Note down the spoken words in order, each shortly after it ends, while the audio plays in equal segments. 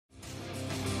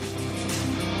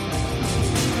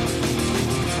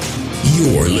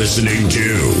You're listening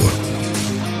to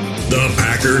the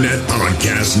Packernet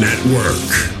Podcast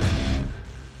Network.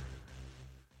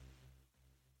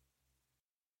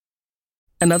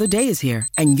 Another day is here,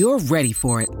 and you're ready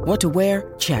for it. What to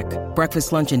wear? Check.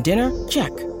 Breakfast, lunch, and dinner?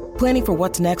 Check. Planning for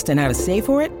what's next and how to save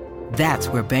for it? That's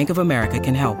where Bank of America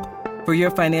can help. For your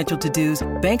financial to-dos,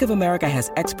 Bank of America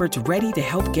has experts ready to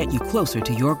help get you closer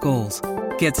to your goals.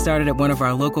 Get started at one of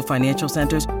our local financial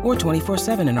centers or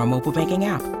 24/7 in our mobile banking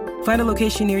app. Find a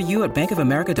location near you at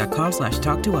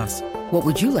bankofamerica.com/talktous. What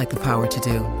would you like the power to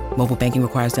do? Mobile banking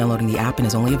requires downloading the app and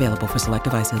is only available for select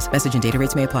devices. Message and data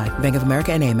rates may apply. Bank of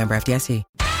America N.A., member FDIC.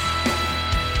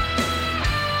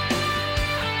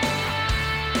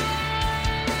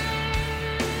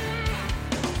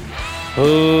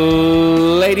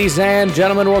 Ladies and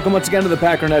gentlemen, welcome once again to the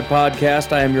Packernet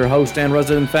Podcast. I am your host and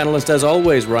resident panelist, as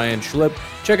always, Ryan Schlipp.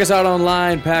 Check us out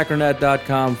online,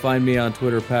 packernet.com. Find me on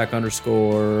Twitter, pack_dadam.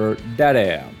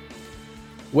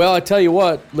 Well, I tell you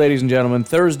what, ladies and gentlemen,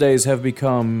 Thursdays have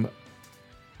become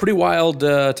pretty wild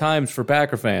times for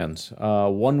Packer fans.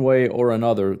 One way or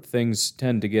another, things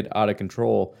tend to get out of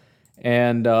control.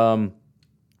 And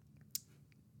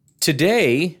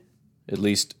today, at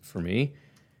least for me,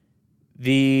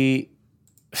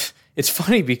 it's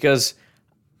funny because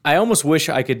I almost wish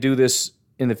I could do this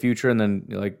in the future and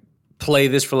then play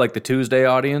this for the Tuesday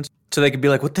audience so they could be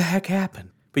like, what the heck happened?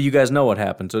 But you guys know what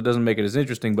happened, so it doesn't make it as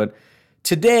interesting. But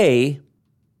today,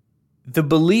 the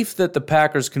belief that the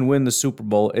Packers can win the Super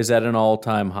Bowl is at an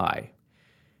all-time high.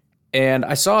 And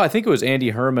I think it was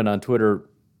Andy Herman on Twitter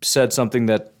said something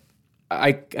that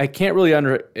I can't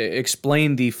really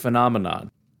explain the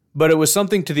phenomenon. But it was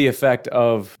something to the effect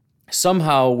of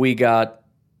somehow we got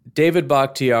David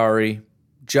Bakhtiari,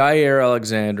 Jair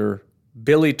Alexander,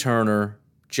 Billy Turner,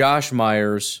 Josh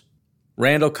Myers,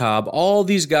 Randall Cobb. All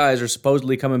these guys are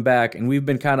supposedly coming back, and we've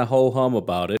been kind of ho-hum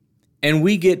about it. And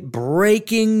we get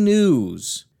breaking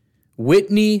news.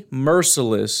 Whitney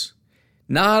Mercilus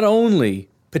not only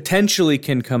potentially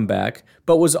can come back,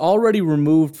 but was already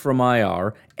removed from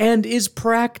IR and is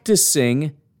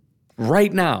practicing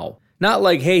right now. Not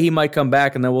like, hey, he might come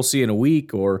back and then we'll see in a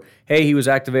week, or hey, he was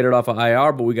activated off of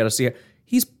IR, but we got to see.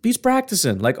 He's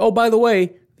practicing. Like, oh, by the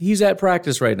way, he's at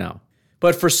practice right now.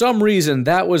 But for some reason,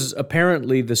 that was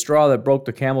apparently the straw that broke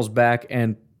the camel's back,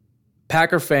 and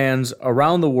Packer fans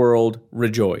around the world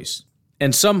rejoice.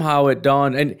 And somehow it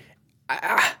dawned, and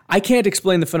I can't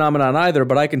explain the phenomenon either,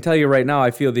 but I can tell you right now,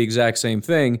 I feel the exact same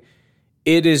thing.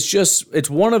 It's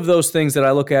one of those things that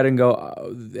I look at and go,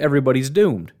 oh, everybody's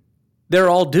doomed. They're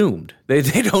all doomed. They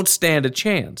don't stand a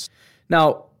chance.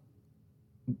 Now,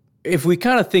 if we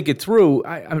kind of think it through,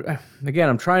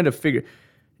 I'm trying to figure.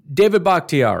 David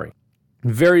Bakhtiari,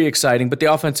 very exciting, but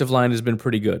the offensive line has been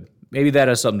pretty good. Maybe that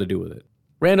has something to do with it.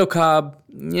 Randall Cobb,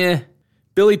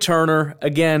 Billy Turner,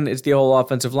 again, it's the whole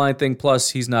offensive line thing, plus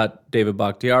he's not David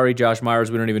Bakhtiari. Josh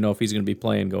Myers, we don't even know if he's going to be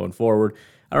playing going forward.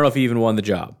 I don't know if he even won the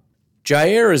job.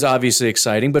 Jair is obviously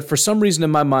exciting, but for some reason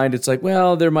in my mind, it's like,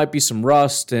 well, there might be some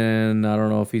rust, and I don't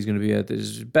know if he's going to be at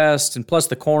his best. And plus,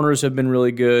 the corners have been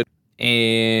really good,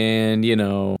 and,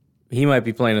 he might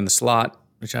be playing in the slot,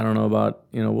 which I don't know about.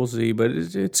 We'll see. But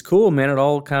it's cool, man. It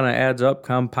all kind of adds up,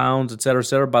 compounds, et cetera, et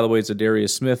cetera. By the way, it's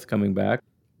Zadarius Smith coming back.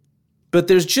 But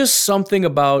there's just something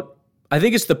about, I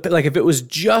think it's if it was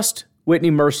just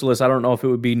Whitney Mercilus, I don't know if it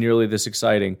would be nearly this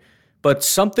exciting. But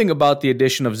something about the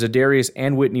addition of Zadarius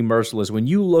and Whitney Mercilus, when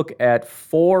you look at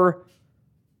 4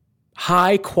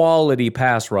 high-quality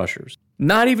pass rushers,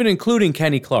 not even including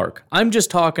Kenny Clark, I'm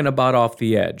just talking about off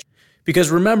the edge.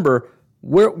 Because remember,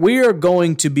 we are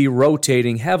going to be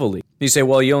rotating heavily. You say,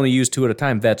 well, you only use 2 at a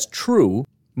time. That's true.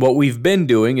 What we've been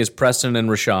doing is Preston and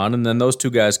Rashawn, and then those 2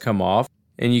 guys come off,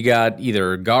 and you got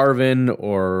either Garvin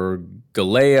or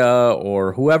Galea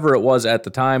or whoever it was at the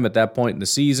time at that point in the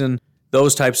season.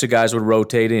 Those types of guys would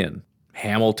rotate in.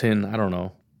 Hamilton, I don't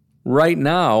know. Right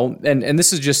now, and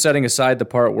this is just setting aside the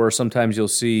part where sometimes you'll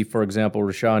see, for example,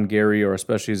 Rashawn Gary or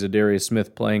especially Zadarius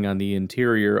Smith playing on the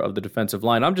interior of the defensive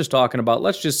line. I'm just talking about,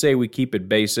 let's just say we keep it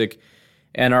basic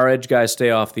and our edge guys stay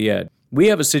off the edge. We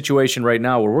have a situation right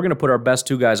now where we're going to put our best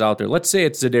 2 guys out there. Let's say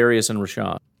it's Zadarius and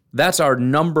Rashawn. That's our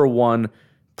number 1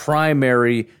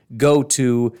 primary,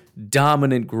 go-to,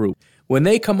 dominant group. When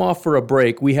they come off for a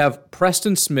break, we have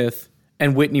Preston Smith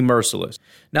and Whitney Mercilus.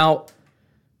 Now,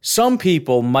 some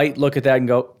people might look at that and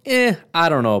go, I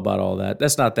don't know about all that.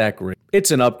 That's not that great.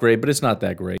 It's an upgrade, but it's not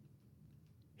that great.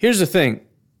 Here's the thing.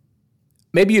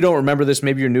 Maybe you don't remember this.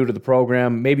 Maybe you're new to the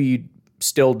program. Maybe you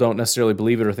still don't necessarily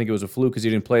believe it or think it was a fluke because you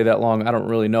didn't play that long. I don't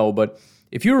really know. But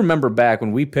if you remember back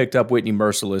when we picked up Whitney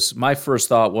Mercilus, my first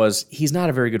thought was he's not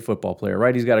a very good football player,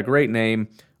 right? He's got a great name,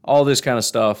 all this kind of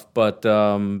stuff, but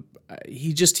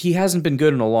he hasn't been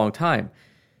good in a long time.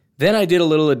 Then I did a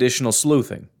little additional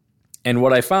sleuthing. And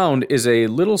what I found is a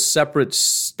little separate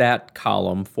stat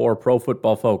column for Pro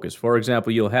Football Focus. For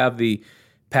example, you'll have the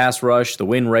pass rush, the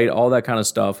win rate, all that kind of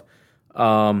stuff.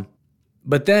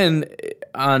 But then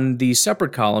on the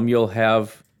separate column, you'll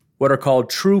have what are called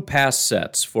true pass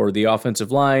sets for the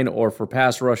offensive line or for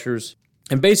pass rushers.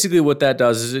 And basically what that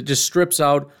does is it just strips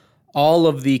out all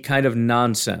of the kind of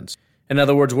nonsense. In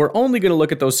other words, we're only going to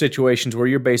look at those situations where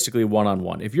you're basically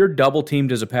one-on-one. If you're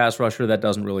double-teamed as a pass rusher, that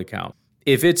doesn't really count.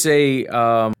 If it's a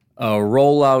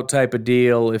rollout type of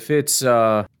deal, if it's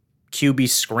QB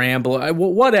scramble,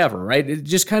 whatever, right? It's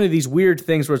just kind of these weird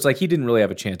things where it's like he didn't really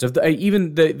have a chance. If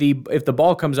if the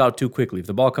ball comes out too quickly, if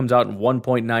the ball comes out in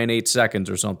 1.98 seconds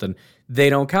or something, they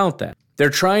don't count that. They're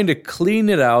trying to clean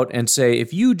it out and say,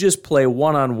 if you just play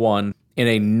one-on-one in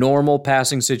a normal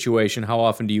passing situation, how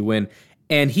often do you win?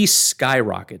 And he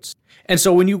skyrockets. And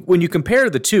so when you compare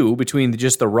the two, between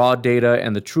just the raw data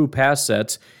and the true pass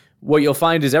sets, what you'll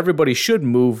find is everybody should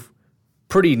move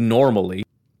pretty normally.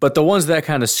 But the ones that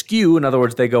kind of skew, in other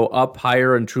words, they go up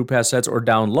higher in true pass sets or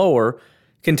down lower,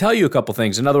 can tell you a couple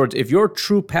things. In other words, if your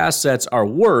true pass sets are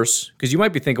worse, because you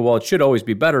might be thinking, well, it should always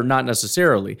be better, not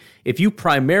necessarily. If you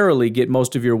primarily get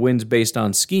most of your wins based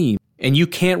on scheme, and you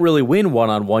can't really win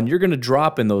one-on-one, you're going to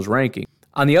drop in those rankings.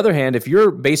 On the other hand, if you're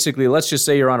basically, let's just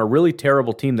say you're on a really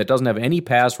terrible team that doesn't have any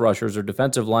pass rushers or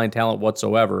defensive line talent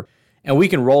whatsoever, and we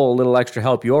can roll a little extra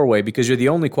help your way because you're the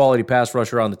only quality pass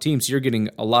rusher on the team, so you're getting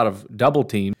a lot of double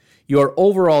team, your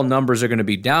overall numbers are going to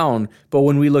be down. But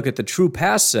when we look at the true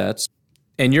pass sets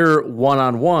and you're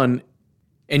one-on-one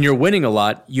and you're winning a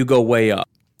lot, you go way up.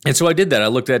 And so I did that. I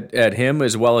looked at him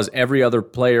as well as every other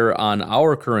player on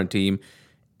our current team,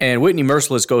 and Whitney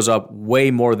Mercilus goes up way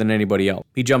more than anybody else.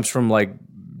 He jumps from like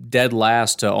dead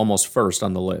last to almost first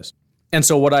on the list. And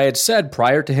so what I had said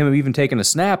prior to him even taking a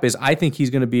snap is I think he's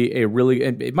going to be a really,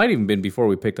 it might even been before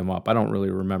we picked him up. I don't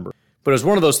really remember. But it was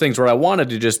one of those things where I wanted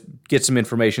to just get some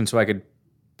information so I could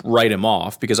write him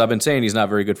off because I've been saying he's not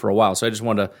very good for a while. So I just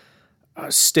wanted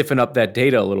to stiffen up that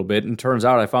data a little bit. And turns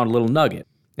out I found a little nugget.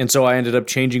 And so I ended up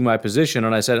changing my position.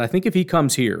 And I said, I think if he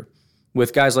comes here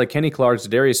with guys like Kenny Clark,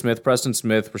 Za'Darius Smith, Preston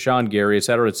Smith, Rashawn Gary, et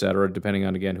cetera, depending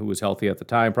on, again, who was healthy at the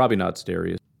time, probably not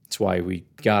Za'Darius. That's why we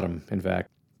got him, in fact.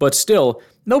 But still,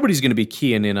 nobody's going to be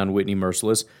keying in on Whitney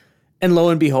Mercilus. And lo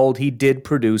and behold, he did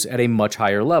produce at a much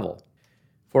higher level.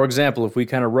 For example, if we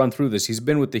kind of run through this, he's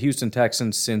been with the Houston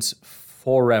Texans since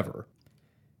forever.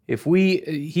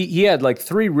 He had like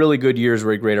 3 really good years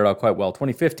where he graded out quite well,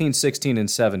 2015, 16,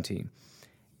 and 17.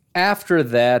 After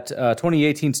that,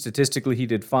 2018 statistically he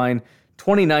did fine.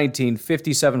 2019,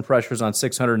 57 pressures on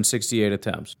 668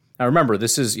 attempts. Now remember,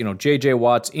 this is, J.J.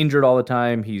 Watt's injured all the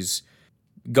time. He's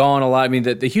gone a lot. I mean,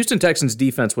 the Houston Texans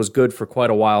defense was good for quite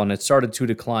a while, and it started to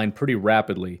decline pretty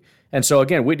rapidly. And so,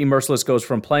 again, Whitney Mercilus goes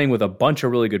from playing with a bunch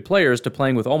of really good players to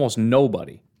playing with almost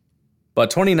nobody. But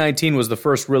 2019 was the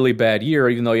first really bad year,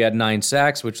 even though he had 9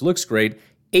 sacks, which looks great,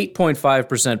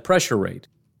 8.5% pressure rate.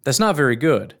 That's not very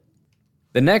good.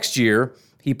 The next year,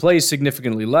 he plays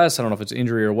significantly less. I don't know if it's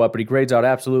injury or what, but he grades out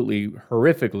absolutely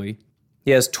horrifically.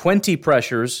 He has 20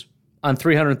 pressures on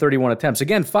 331 attempts.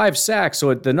 Again, 5 sacks,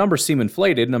 so the numbers seem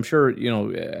inflated, and I'm sure,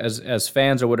 as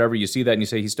fans or whatever, you see that and you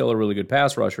say he's still a really good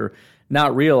pass rusher,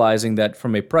 not realizing that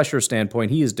from a pressure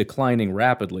standpoint, he is declining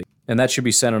rapidly. And that should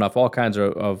be sending off all kinds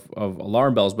of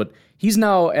alarm bells. But he's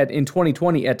now in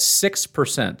 2020 at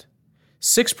 6%.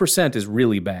 6% is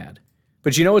really bad.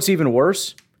 But you know what's even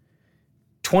worse?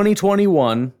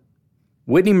 2021,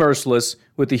 Whitney Mercilus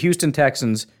with the Houston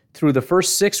Texans through the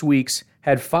first 6 weeks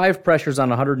had 5 pressures on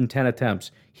 110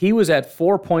 attempts. He was at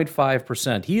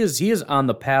 4.5%. He is on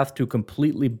the path to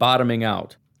completely bottoming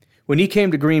out. When he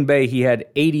came to Green Bay, he had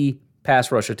 80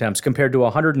 pass rush attempts compared to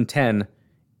 110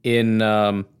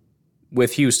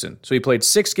 with Houston. So he played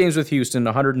 6 games with Houston,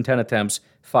 110 attempts,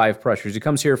 5 pressures. He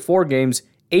comes here 4 games,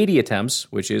 80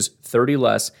 attempts, which is 30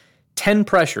 less, 10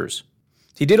 pressures.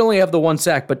 He did only have the 1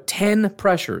 sack, but 10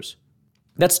 pressures.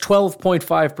 That's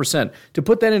 12.5%. To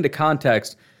put that into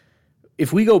context,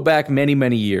 if we go back many,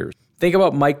 many years, think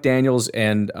about Mike Daniels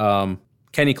and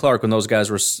Kenny Clark when those guys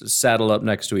were saddled up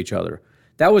next to each other.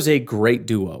 That was a great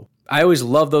duo. I always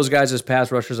loved those guys as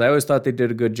pass rushers. I always thought they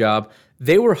did a good job.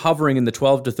 They were hovering in the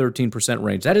 12 to 13%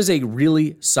 range. That is a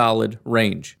really solid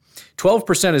range.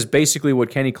 12% is basically what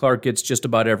Kenny Clark gets just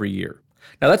about every year.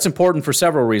 Now, that's important for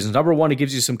several reasons. Number one, it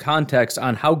gives you some context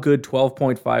on how good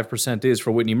 12.5% is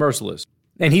for Whitney Mercilus.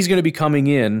 And he's going to be coming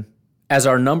in as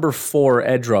our number 4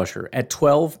 edge rusher at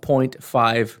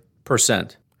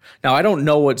 12.5%. Now, I don't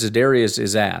know what Za'Darius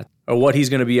is at or what he's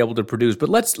going to be able to produce, but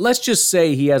let's just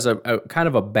say he has a kind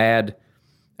of a bad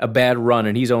run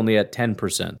and he's only at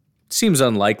 10%. Seems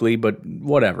unlikely, but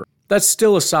whatever. That's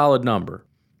still a solid number.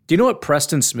 Do you know what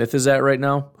Preston Smith is at right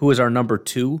now, who is our number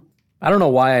 2? I don't know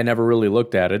why I never really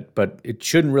looked at it, but it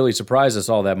shouldn't really surprise us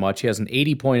all that much. He has an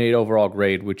 80.8 overall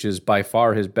grade, which is by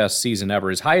far his best season ever.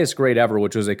 His highest grade ever,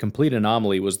 which was a complete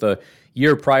anomaly, was the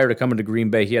year prior to coming to Green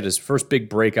Bay. He had his first big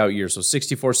breakout year, so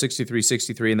 64, 63,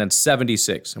 63, and then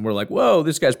 76. And we're like, whoa,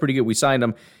 this guy's pretty good. We signed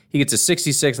him. He gets a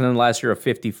 66, and then last year a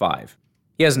 55.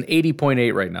 He has an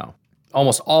 80.8 right now.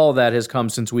 Almost all of that has come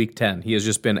since week 10. He has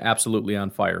just been absolutely on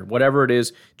fire. Whatever it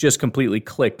is, just completely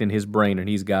clicked in his brain, and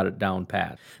he's got it down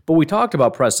pat. But we talked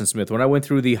about Preston Smith. When I went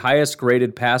through the highest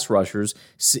graded pass rushers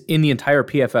in the entire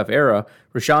PFF era,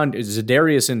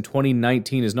 Za'Darius in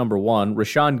 2019 is number 1.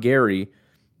 Rashawn Gary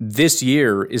this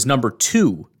year is number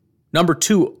 2. Number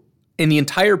 2 in the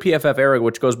entire PFF era,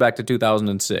 which goes back to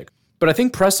 2006. But I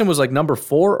think Preston was like number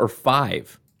 4 or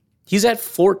 5. He's at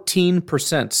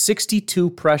 14%, 62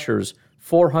 pressures,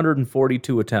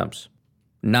 442 attempts,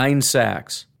 9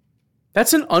 sacks.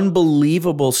 That's an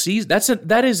unbelievable season.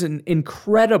 That is an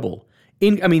incredible.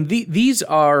 These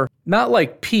are not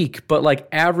like peak, but like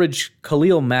average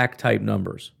Khalil Mack type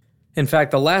numbers. In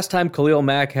fact, the last time Khalil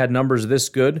Mack had numbers this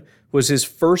good was his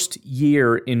first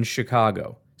year in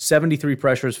Chicago. 73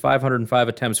 pressures, 505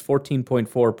 attempts,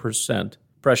 14.4%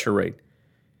 pressure rate.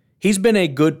 He's been a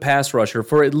good pass rusher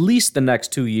for at least the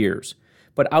next 2 years.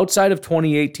 But outside of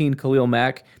 2018 Khalil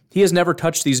Mack, he has never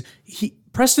touched these.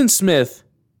 Preston Smith,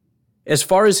 as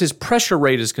far as his pressure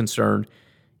rate is concerned,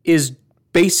 is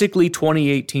basically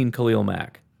 2018 Khalil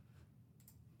Mack.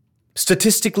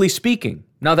 Statistically speaking.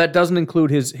 Now, that doesn't include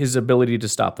his ability to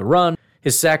stop the run.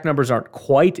 His sack numbers aren't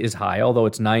quite as high, although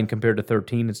it's 9 compared to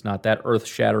 13. It's not that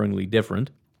earth-shatteringly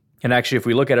different. And actually, if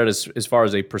we look at it as far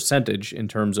as a percentage in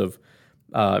terms of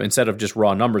instead of just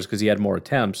raw numbers because he had more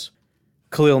attempts.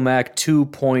 Khalil Mack,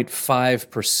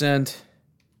 2.5%.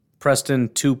 Preston,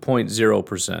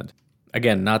 2.0%.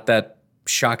 Again, not that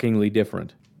shockingly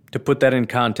different. To put that in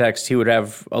context, he would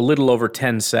have a little over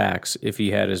 10 sacks if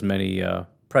he had as many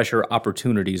pressure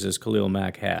opportunities as Khalil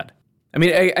Mack had. I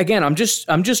mean, again, I'm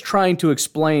just trying to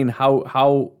explain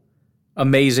how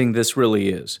amazing this really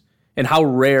is and how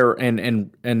rare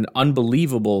and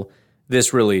unbelievable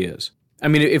this really is. I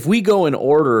mean, if we go in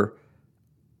order,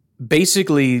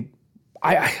 basically,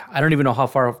 I don't even know how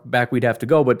far back we'd have to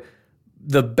go, but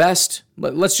the best,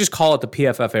 let's just call it the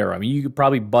PFF era. I mean, you could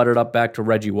probably butt it up back to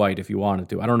Reggie White if you wanted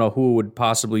to. I don't know who would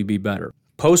possibly be better.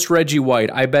 Post Reggie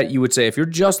White, I bet you would say, if you're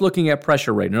just looking at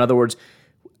pressure rate, in other words,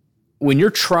 when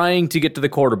you're trying to get to the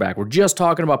quarterback, we're just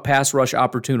talking about pass rush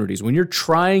opportunities. When you're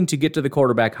trying to get to the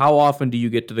quarterback, how often do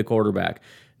you get to the quarterback?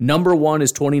 Number 1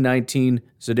 is 2019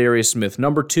 Za'Darius Smith.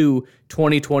 Number 2,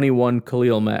 2021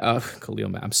 Khalil Mack.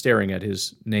 I'm staring at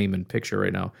his name and picture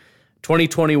right now.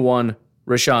 2021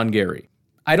 Rashawn Gary.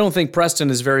 I don't think Preston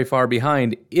is very far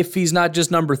behind if he's not just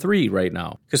number 3 right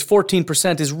now, because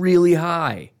 14% is really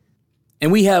high.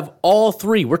 And we have all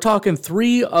 3. We're talking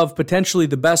 3 of potentially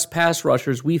the best pass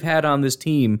rushers we've had on this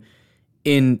team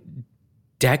in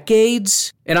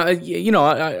decades. And I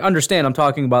understand I'm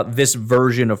talking about this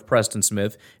version of Preston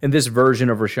Smith and this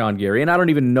version of Rashawn Gary. And I don't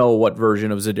even know what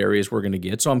version of Za'Darius we're going to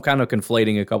get. So I'm kind of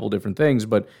conflating a couple different things,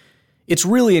 but it's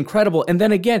really incredible. And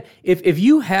then again, if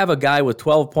you have a guy with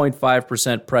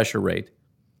 12.5% pressure rate,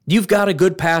 you've got a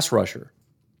good pass rusher.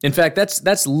 In fact,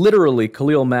 that's literally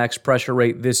Khalil Mack's pressure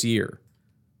rate this year.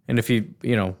 And if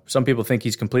some people think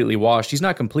he's completely washed, he's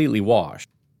not completely washed.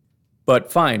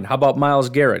 But fine, how about Myles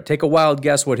Garrett? Take a wild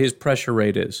guess what his pressure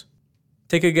rate is.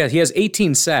 Take a guess. He has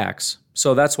 18 sacks,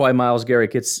 so that's why Myles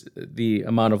Garrett gets the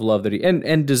amount of love that he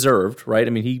and deserved, right?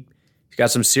 I mean, he's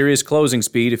got some serious closing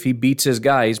speed. If he beats his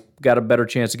guy, he's got a better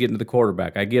chance of getting to the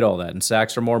quarterback. I get all that. And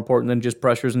sacks are more important than just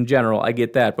pressures in general. I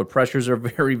get that. But pressures are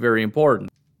very, very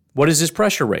important. What is his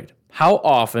pressure rate? How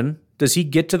often does he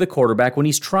get to the quarterback when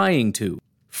he's trying to?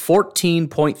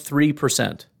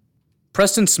 14.3%.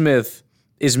 Preston Smith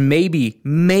is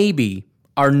maybe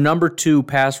our number 2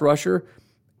 pass rusher,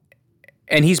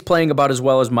 and he's playing about as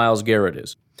well as Myles Garrett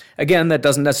is. Again, that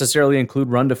doesn't necessarily include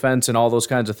run defense and all those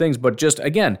kinds of things, but just,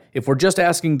 again, if we're just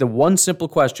asking the one simple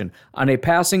question, on a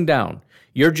passing down,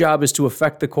 your job is to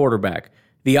affect the quarterback.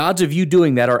 The odds of you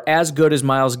doing that are as good as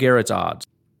Myles Garrett's odds.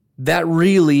 That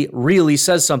really, really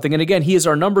says something. And again, he is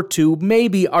our number 2,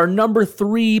 maybe our number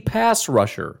 3 pass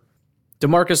rusher.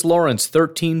 DeMarcus Lawrence,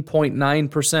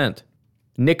 13.9%.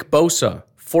 Nick Bosa,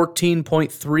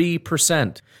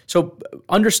 14.3%. So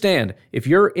understand, if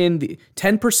you're in the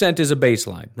 10% is a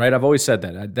baseline, right? I've always said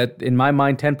that. That in my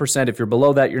mind, 10%, if you're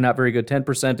below that, you're not very good.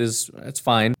 10% that's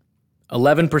fine.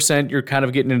 11%, you're kind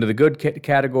of getting into the good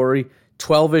category.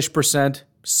 12-ish%,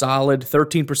 solid.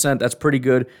 13%, that's pretty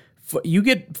good. You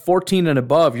get 14 and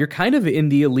above, you're kind of in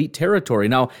the elite territory.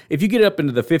 Now, if you get up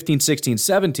into the 15, 16,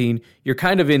 17, you're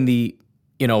kind of in the,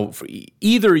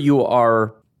 either you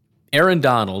are Aaron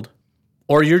Donald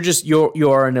or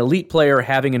you are an elite player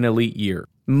having an elite year.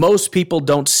 Most people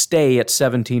don't stay at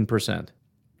 17%,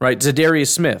 right? Zadarius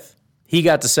Smith, he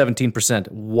got to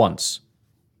 17% once.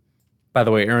 By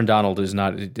the way, Aaron Donald is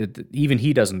not, even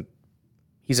he doesn't,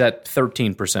 he's at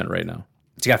 13% right now.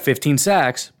 He's got 15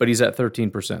 sacks, but he's at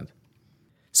 13%.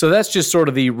 So that's just sort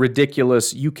of the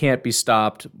ridiculous, you can't be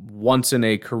stopped once in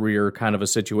a career kind of a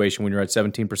situation when you're at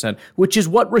 17%, which is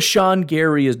what Rashawn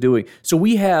Gary is doing. So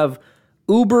we have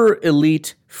uber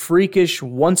elite, freakish,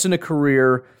 once in a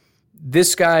career.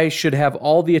 This guy should have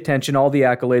all the attention, all the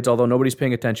accolades, although nobody's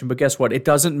paying attention. But guess what? It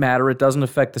doesn't matter. It doesn't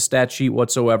affect the stat sheet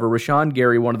whatsoever. Rashawn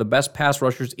Gary, one of the best pass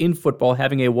rushers in football,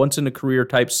 having a once-in-a-career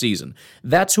type season.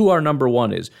 That's who our number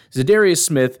one is. Zadarius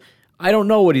Smith, I don't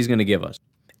know what he's going to give us.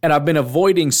 And I've been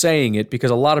avoiding saying it because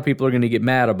a lot of people are going to get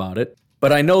mad about it.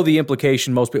 But I know the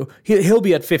implication, most people, he'll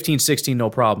be at 15, 16,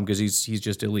 no problem, because he's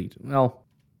just elite. Well,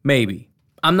 maybe.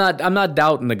 I'm not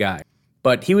doubting the guy.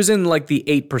 But he was in like the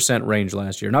 8% range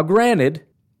last year. Now, granted,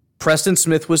 Preston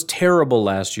Smith was terrible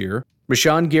last year.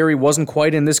 Rashawn Gary wasn't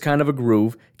quite in this kind of a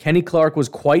groove. Kenny Clark was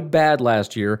quite bad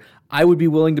last year. I would be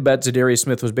willing to bet Zadarius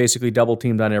Smith was basically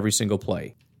double-teamed on every single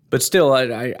play. But still,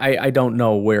 I don't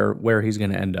know where he's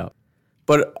going to end up.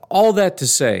 But all that to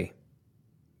say,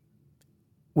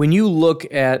 when you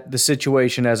look at the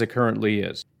situation as it currently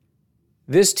is,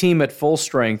 this team at full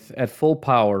strength, at full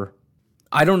power,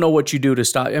 I don't know what you do to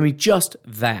stop. I mean, just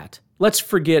that. Let's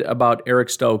forget about Eric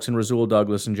Stokes and Rasul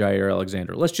Douglas and Jair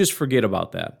Alexander. Let's just forget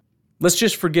about that. Let's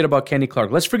just forget about Kenny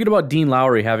Clark. Let's forget about Dean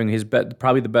Lowry having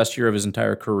probably the best year of his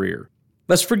entire career.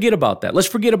 Let's forget about that. Let's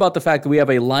forget about the fact that we have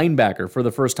a linebacker for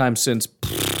the first time since,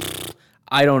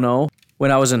 I don't know,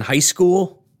 when I was in high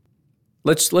school.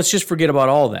 Let's just forget about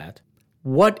all that.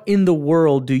 What in the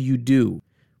world do you do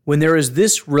when there is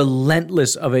this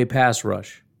relentless of a pass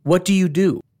rush? What do you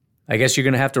do? I guess you're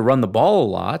going to have to run the ball a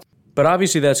lot, but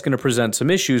obviously that's going to present some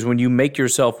issues when you make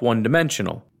yourself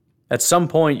one-dimensional. At some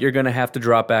point, you're going to have to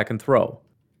drop back and throw.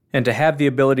 And to have the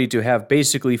ability to have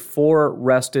basically 4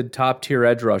 rested top-tier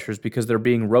edge rushers because they're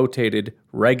being rotated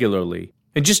regularly.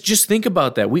 And just think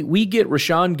about that. We get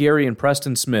Rashawn Gary and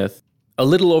Preston Smith a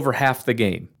little over half the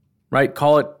game, right?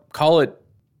 Call it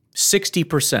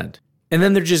 60%. And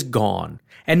then they're just gone.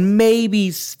 And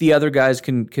maybe the other guys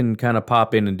can kind of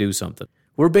pop in and do something.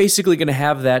 We're basically going to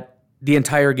have that the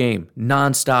entire game,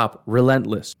 nonstop,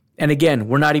 relentless. And again,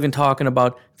 we're not even talking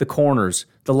about the corners,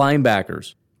 the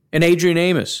linebackers, and Adrian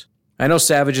Amos. I know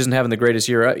Savage isn't having the greatest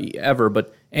year ever,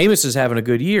 but Amos is having a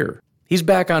good year. He's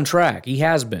back on track. He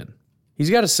has been.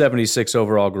 He's got a 76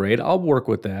 overall grade. I'll work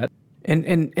with that.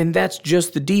 And that's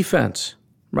just the defense,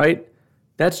 right?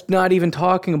 That's not even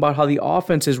talking about how the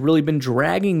offense has really been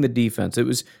dragging the defense. It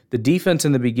was the defense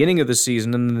in the beginning of the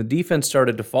season, and then the defense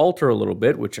started to falter a little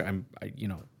bit, which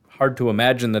hard to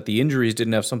imagine that the injuries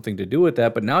didn't have something to do with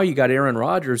that. But now you got Aaron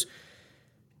Rodgers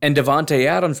and Davante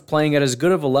Adams playing at as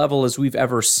good of a level as we've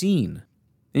ever seen.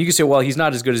 And you can say, well, he's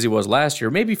not as good as he was last year.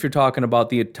 Maybe if you're talking about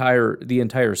the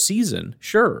entire season,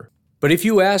 sure. But if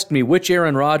you asked me which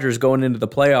Aaron Rodgers going into the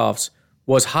playoffs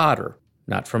was hotter,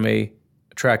 not from a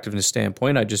attractiveness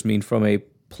standpoint, I just mean from a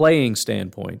playing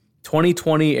standpoint.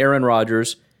 2020 Aaron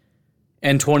Rodgers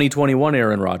and 2021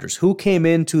 Aaron Rodgers. Who came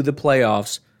into the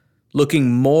playoffs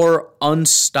looking more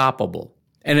unstoppable?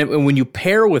 And when you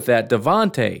pair with that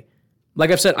Davante,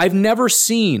 like I've said, I've never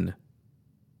seen,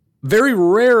 very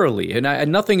rarely,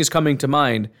 and nothing is coming to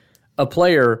mind, a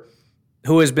player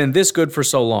who has been this good for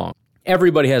so long.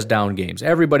 Everybody has down games.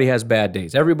 Everybody has bad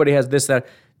days. Everybody has this, that.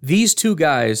 These two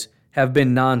guys have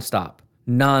been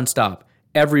nonstop,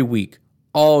 every week,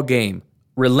 all game,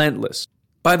 relentless.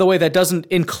 By the way, that doesn't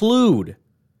include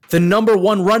the number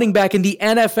 1 running back in the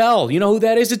NFL. You know who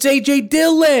that is? It's A.J.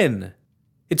 Dillon.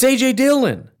 It's A.J.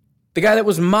 Dillon. The guy that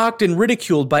was mocked and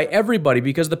ridiculed by everybody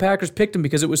because the Packers picked him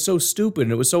because it was so stupid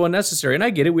and it was so unnecessary. And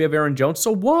I get it, we have Aaron Jones,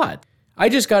 so what? I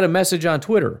just got a message on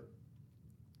Twitter.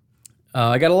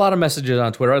 I got a lot of messages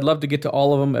on Twitter. I'd love to get to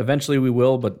all of them. Eventually we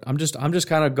will, but I'm just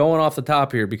kind of going off the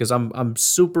top here because I'm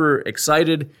super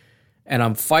excited and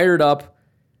I'm fired up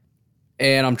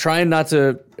and I'm trying not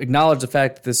to acknowledge the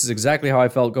fact that this is exactly how I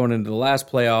felt going into the last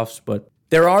playoffs, but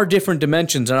there are different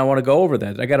dimensions and I want to go over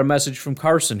that. I got a message from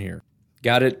Carson here.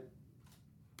 Got it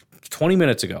 20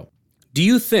 minutes ago. Do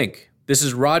you think this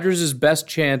is Rodgers' best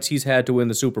chance he's had to win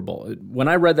the Super Bowl? When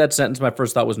I read that sentence, my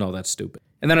first thought was, no, that's stupid.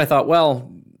 And then I thought,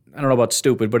 well, I don't know about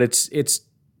stupid, but it's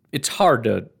hard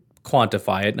to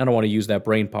quantify it, and I don't want to use that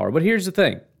brain power. But here's the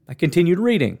thing. I continued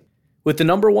reading. With the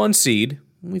number 1 seed,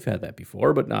 we've had that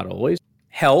before, but not always.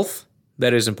 Health,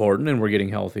 that is important, and we're getting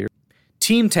healthier.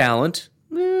 Team talent,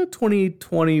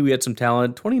 2020 we had some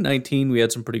talent. 2019 we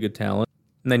had some pretty good talent.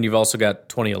 And then you've also got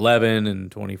 2011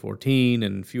 and 2014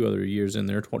 and a few other years in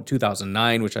there.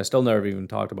 2009, which I still never even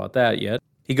talked about that yet.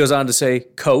 He goes on to say,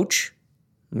 coach.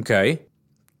 Okay,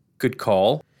 good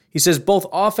call. He says both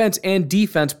offense and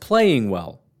defense playing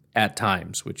well at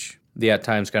times, which the at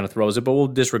times kind of throws it, but we'll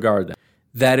disregard that.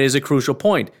 That is a crucial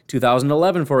point.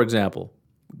 2011, for example.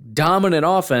 Dominant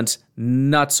offense,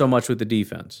 not so much with the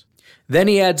defense. Then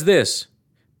he adds this,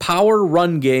 power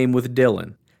run game with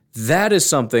Dillon. That is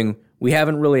something we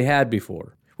haven't really had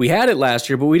before. We had it last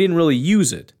year, but we didn't really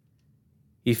use it.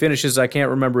 He finishes, I can't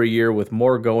remember a year, with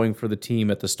more going for the team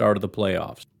at the start of the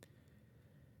playoffs.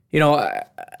 You know,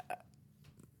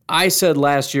 I said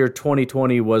last year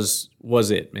 2020 was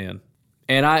it, man.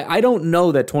 And I don't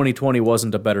know that 2020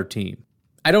 wasn't a better team.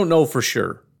 I don't know for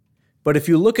sure. But if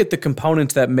you look at the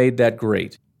components that made that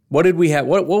great, what did we have?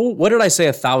 What did I say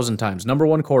 1,000 times? Number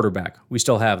 1 quarterback, we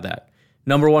still have that.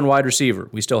 Number 1 wide receiver,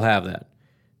 we still have that.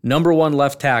 Number 1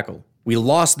 left tackle, we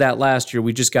lost that last year,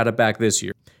 we just got it back this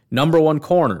year. Number 1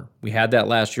 corner, we had that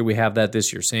last year, we have that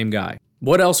this year, same guy.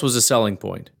 What else was a selling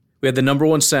point? We had the number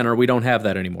 1 center, we don't have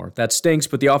that anymore. That stinks,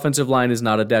 but the offensive line is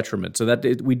not a detriment, so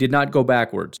that we did not go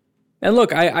backwards. And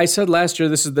look, I said last year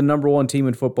this is the number 1 team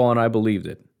in football, and I believed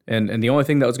it. And the only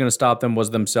thing that was going to stop them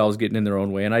was themselves getting in their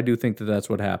own way, and I do think that that's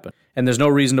what happened. And there's no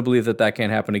reason to believe that that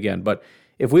can't happen again. But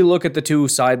if we look at the two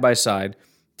side by side,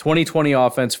 2020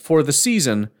 offense for the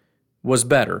season was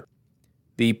better.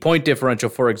 The point differential,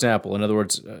 for example, in other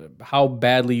words, how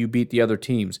badly you beat the other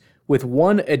teams, with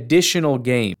one additional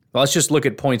game. Well, let's just look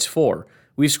at points for.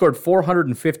 We've scored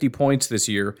 450 points this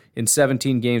year in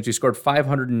 17 games. We scored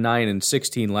 509 in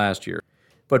 16 last year.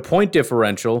 But point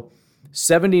differential,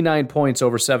 79 points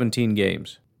over 17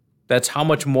 games. That's how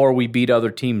much more we beat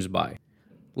other teams by.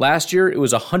 Last year, it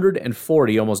was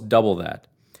 140, almost double that.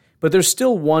 But there's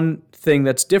still one thing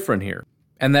that's different here,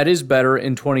 and that is better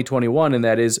in 2021, and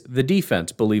that is the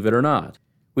defense, believe it or not.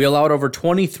 We allowed over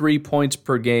 23 points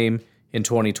per game in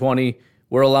 2020.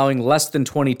 We're allowing less than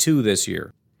 22 this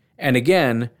year. And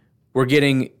again, we're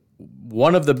getting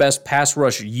one of the best pass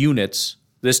rush units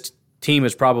this team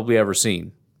has probably ever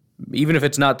seen. Even if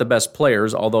it's not the best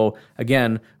players, although,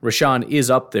 again, Rashawn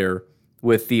is up there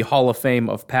with the Hall of Fame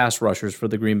of pass rushers for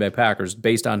the Green Bay Packers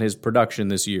based on his production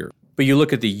this year. But you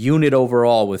look at the unit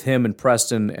overall with him and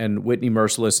Preston and Whitney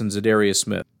Mercilus and Zadarius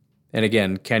Smith. And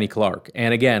again, Kenny Clark.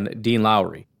 And again, Dean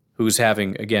Lowry, who's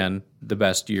having, again, the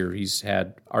best year he's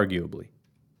had, arguably.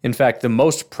 In fact, the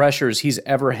most pressures he's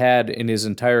ever had in his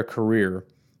entire career,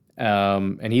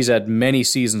 and he's had many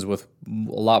seasons with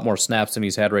a lot more snaps than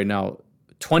he's had right now,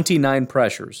 29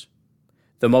 pressures.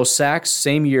 The most sacks,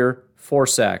 same year, 4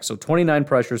 sacks. So 29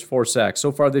 pressures, 4 sacks.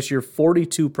 So far this year,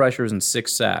 42 pressures and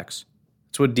 6 sacks.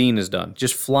 That's what Dean has done.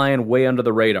 Just flying way under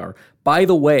the radar. By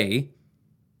the way,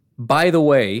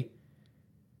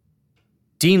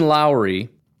 Dean Lowry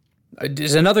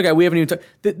is another guy we haven't even talked.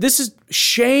 This is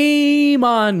shame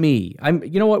on me.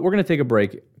 You know what? We're going to take a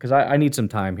break because I need some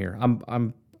time here.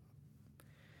 I'm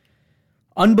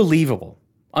unbelievable.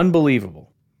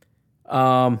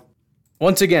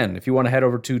 Once again, if you want to head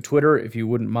over to Twitter, if you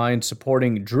wouldn't mind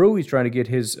supporting Drew, he's trying to get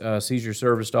his seizure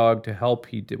service dog to help.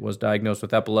 He was diagnosed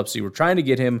with epilepsy. We're trying to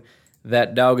get him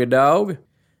that dog.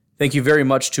 Thank you very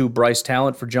much to Bryce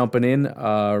Talent for jumping in.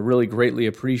 Really greatly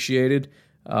appreciated.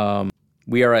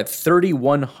 We are at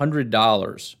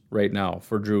 $3,100 right now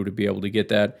for Drew to be able to get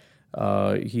that.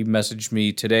 He messaged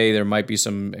me today. There might be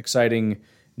some exciting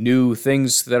new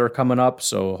things that are coming up,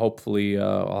 so hopefully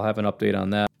I'll have an update on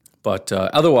that. But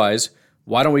otherwise,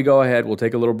 why don't we go ahead, we'll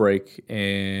take a little break,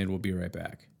 and we'll be right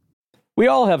back. We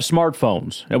all have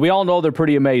smartphones, and we all know they're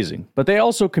pretty amazing, but they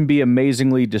also can be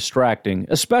amazingly distracting,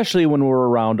 especially when we're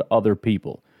around other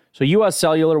people. So US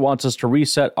Cellular wants us to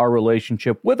reset our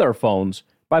relationship with our phones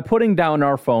by putting down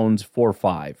our phones for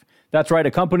 $5. That's right,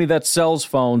 a company that sells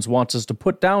phones wants us to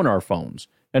put down our phones.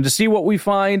 And to see what we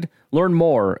find, learn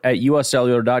more at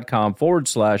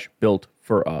uscellular.com/built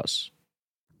for us.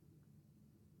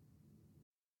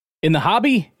 In the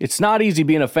hobby, it's not easy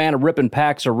being a fan of ripping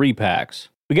packs or repacks.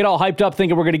 We get all hyped up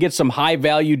thinking we're going to get some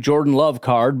high-value Jordan Love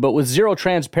card, but with zero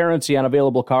transparency on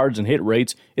available cards and hit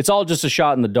rates, it's all just a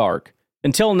shot in the dark.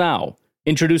 Until now.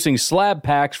 Introducing Slab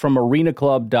Packs from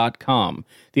arenaclub.com,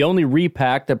 the only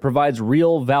repack that provides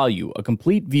real value, a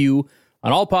complete view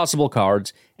on all possible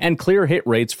cards, and clear hit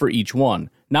rates for each one.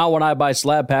 Now when I buy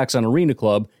Slab Packs on Arena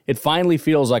Club, it finally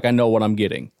feels like I know what I'm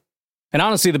getting. And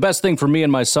honestly, the best thing for me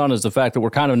and my son is the fact that we're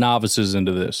kind of novices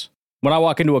into this. When I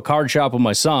walk into a card shop with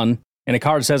my son, and a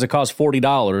card says it costs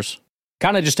 $40,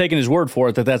 kind of just taking his word for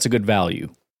it that that's a good value.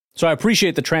 So I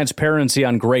appreciate the transparency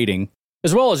on grading,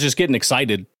 as well as just getting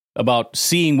excited about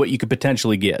seeing what you could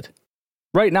potentially get.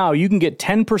 Right now, you can get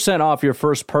 10% off your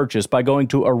first purchase by going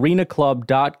to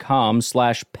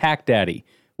arenaclub.com/packdaddy.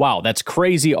 Wow, that's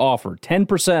crazy offer.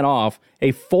 10% off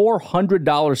a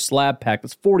 $400 slab pack.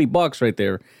 That's $40 right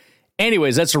there.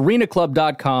 Anyways, that's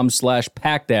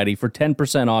arenaclub.com/packdaddy for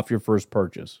 10% off your first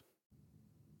purchase.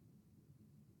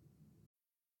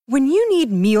 When you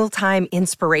need mealtime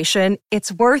inspiration, it's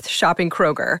worth shopping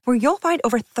Kroger, where you'll find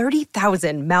over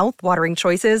 30,000 mouth-watering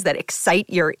choices that excite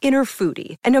your inner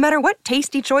foodie. And no matter what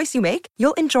tasty choice you make,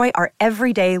 you'll enjoy our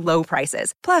everyday low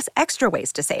prices, plus extra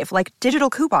ways to save, like digital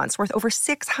coupons worth over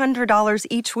 $600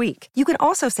 each week. You can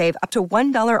also save up to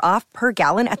 $1 off per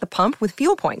gallon at the pump with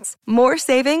fuel points. More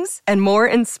savings and more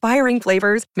inspiring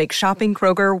flavors make shopping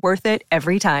Kroger worth it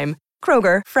every time.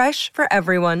 Kroger, fresh for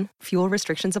everyone. Fuel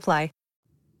restrictions apply.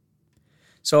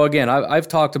 So again, I've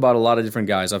talked about a lot of different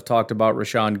guys. I've talked about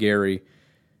Rashawn Gary.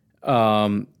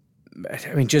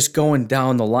 Just going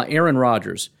down the line. Aaron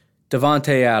Rodgers,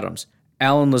 Devontae Adams,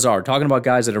 Allen Lazard, talking about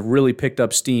guys that have really picked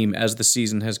up steam as the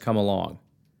season has come along.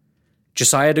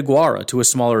 Josiah DeGuara, to a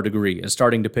smaller degree, is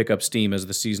starting to pick up steam as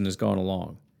the season has gone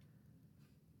along.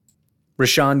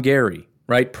 Rashawn Gary,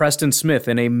 right? Preston Smith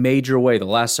in a major way the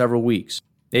last several weeks.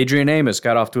 Adrian Amos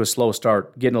got off to a slow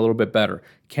start, getting a little bit better.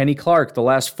 Kenny Clark, the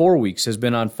last 4 weeks, has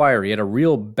been on fire. He had a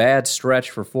real bad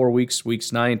stretch for 4 weeks,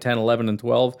 weeks 9, 10, 11, and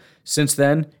 12. Since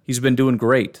then, he's been doing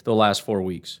great the last 4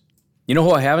 weeks. You know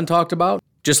who I haven't talked about?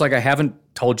 Just like I haven't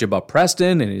told you about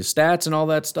Preston and his stats and all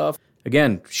that stuff.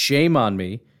 Again, shame on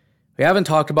me. We haven't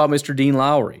talked about Mr. Dean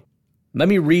Lowry. Let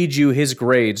me read you his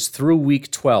grades through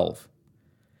week 12.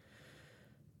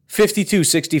 52,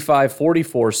 65,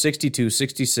 44, 62,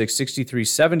 66, 63,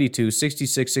 72,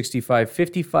 66, 65,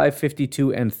 55,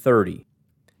 52, and 30.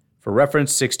 For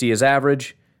reference, 60 is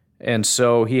average, and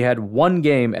so he had one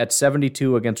game at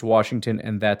 72 against Washington,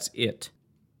 and that's it.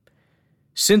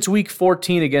 Since week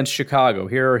 14 against Chicago,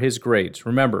 here are his grades.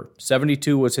 Remember,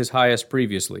 72 was his highest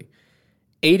previously.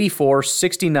 84,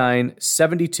 69,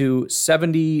 72,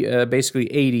 70,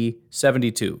 basically 80,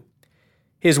 72.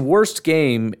 His worst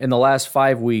game in the last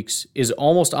 5 weeks is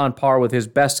almost on par with his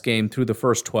best game through the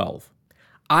first 12.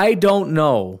 I don't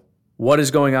know what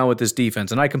is going on with this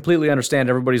defense, and I completely understand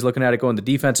everybody's looking at it going, the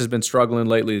defense has been struggling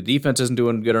lately, the defense isn't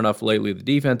doing good enough lately, the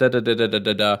defense,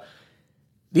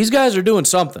 These guys are doing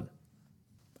something.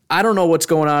 I don't know what's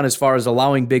going on as far as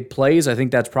allowing big plays. I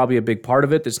think that's probably a big part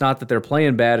of it. It's not that they're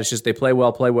playing bad, it's just they play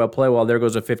well, there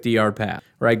goes a 50-yard pass,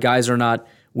 right? Guys are not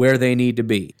where they need to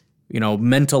be.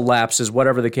 Mental lapses,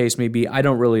 whatever the case may be, I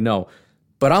don't really know.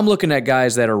 But I'm looking at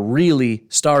guys that are really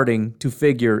starting to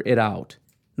figure it out.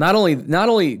 Not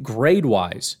only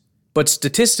grade-wise, but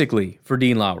statistically for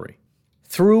Dean Lowry.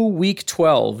 Through week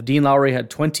 12, Dean Lowry had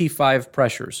 25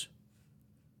 pressures.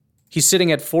 He's sitting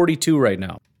at 42 right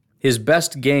now. His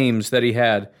best games that he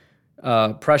had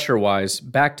pressure-wise,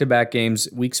 back-to-back games,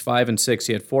 weeks 5 and 6,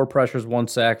 he had 4 pressures, 1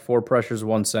 sack, 4 pressures,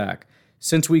 1 sack.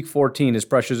 Since week 14, his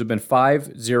pressures have been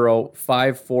 5-0,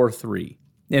 5-4-3.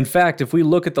 In fact, if we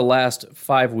look at the last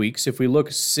 5 weeks, if we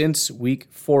look since week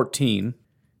 14,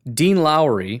 Dean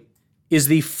Lowry is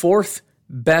the 4th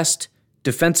best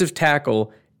defensive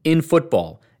tackle in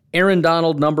football. Aaron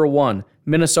Donald, number 1.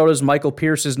 Minnesota's Michael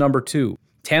Pierce is number 2.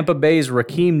 Tampa Bay's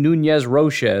Rakeem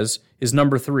Nunez-Roches is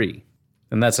number 3.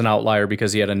 And that's an outlier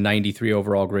because he had a 93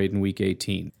 overall grade in week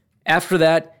 18. After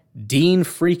that, Dean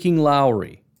freaking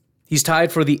Lowry. He's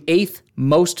tied for the 8th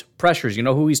most pressures. You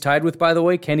know who he's tied with, by the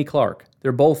way? Kenny Clark.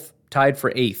 They're both tied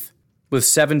for 8th with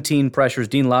 17 pressures.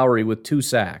 Dean Lowry with 2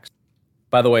 sacks.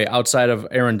 By the way, outside of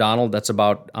Aaron Donald, that's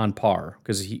about on par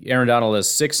because Aaron Donald has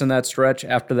 6 in that stretch.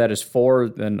 After that is 4,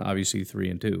 then obviously 3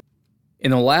 and 2.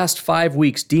 In the last 5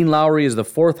 weeks, Dean Lowry is the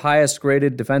 4th highest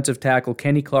graded defensive tackle.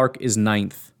 Kenny Clark is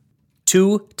 9th.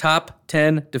 2 top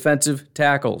 10 defensive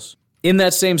tackles. In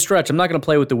that same stretch, I'm not going to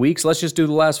play with the weeks. Let's just do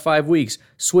the last 5 weeks.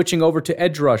 Switching over to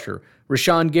edge rusher,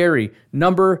 Rashawn Gary,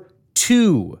 number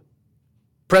 2.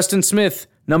 Preston Smith,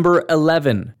 number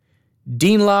 11.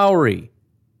 Dean Lowry,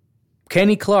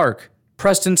 Kenny Clark,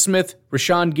 Preston Smith,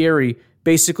 Rashawn Gary,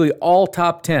 basically all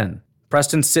top 10.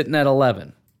 Preston's sitting at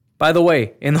 11. By the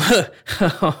way, in the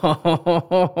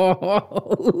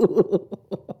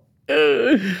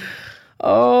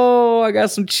Oh, I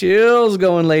got some chills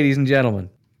going, ladies and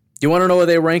gentlemen. Do you want to know where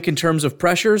they rank in terms of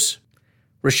pressures?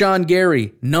 Rashawn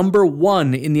Gary, number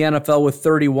 1 in the NFL with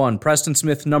 31. Preston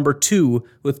Smith, number 2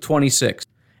 with 26.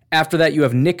 After that, you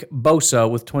have Nick Bosa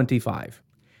with 25.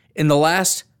 In the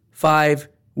last 5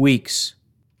 weeks,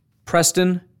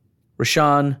 Preston,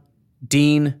 Rashawn,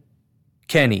 Dean,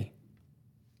 Kenny.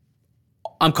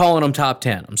 I'm calling them top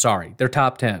 10. I'm sorry. They're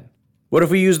top 10. What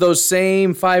if we use those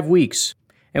same 5 weeks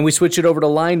and we switch it over to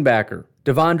linebacker?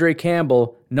 Devondre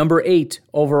Campbell, number 8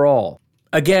 overall.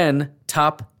 Again,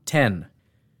 top 10.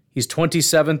 He's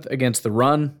 27th against the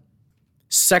run,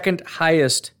 second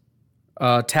highest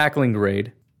tackling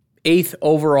grade, 8th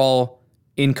overall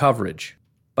in coverage.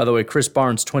 By the way, Chris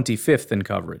Barnes, 25th in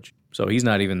coverage. So he's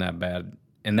not even that bad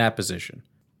in that position.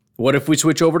 What if we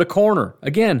switch over to corner?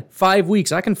 Again, 5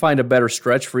 weeks. I can find a better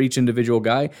stretch for each individual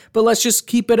guy, but let's just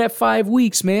keep it at 5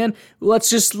 weeks, man. Let's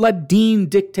just let Dean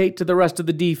dictate to the rest of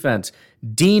the defense.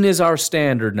 Dean is our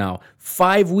standard now.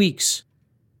 5 weeks.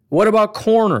 What about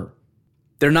corner?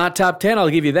 They're not top 10, I'll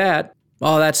give you that.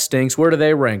 Oh, that stinks. Where do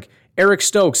they rank? Eric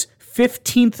Stokes,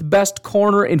 15th best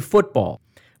corner in football.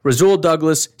 Rasul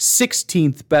Douglas,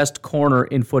 16th best corner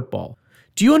in football.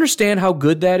 Do you understand how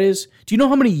good that is? Do you know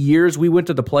how many years we went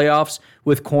to the playoffs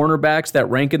with cornerbacks that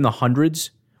rank in the hundreds?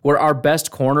 Where our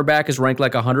best cornerback is ranked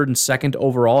like 102nd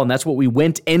overall, and that's what we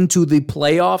went into the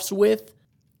playoffs with?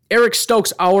 Eric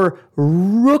Stokes, our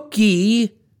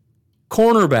rookie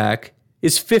cornerback,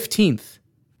 is 15th.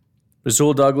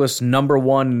 Rasul Douglas, number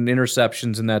 1 in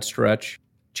interceptions in that stretch.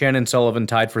 Chandon Sullivan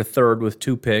tied for 3rd with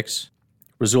 2 picks.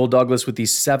 Rasul Douglas with the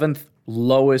 7th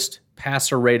lowest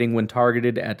passer rating when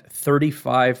targeted at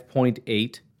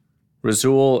 35.8.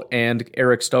 Rasul and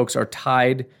Eric Stokes are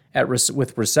tied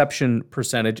with reception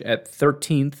percentage at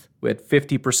 13th with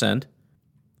 50%.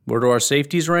 Where do our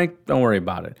safeties rank? Don't worry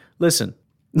about it. Listen,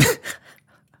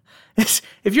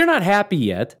 if you're not happy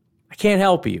yet, I can't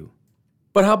help you.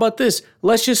 But how about this?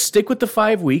 Let's just stick with the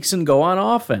 5 weeks and go on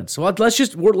offense. So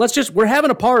we're having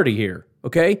a party here,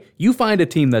 okay? You find a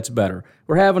team that's better.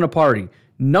 We're having a party.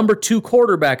 Number 2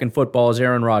 quarterback in football is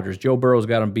Aaron Rodgers. Joe Burrow's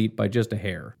got him beat by just a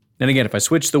hair. And again, if I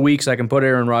switch the weeks, I can put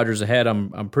Aaron Rodgers ahead.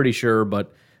 I'm pretty sure.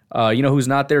 But you know who's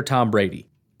not there? Tom Brady.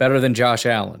 Better than Josh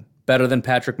Allen. Better than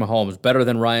Patrick Mahomes. Better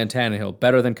than Ryan Tannehill.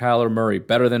 Better than Kyler Murray.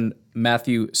 Better than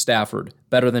Matthew Stafford.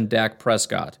 Better than Dak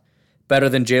Prescott. Better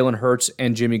than Jalen Hurts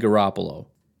and Jimmy Garoppolo.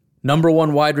 Number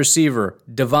 1 wide receiver,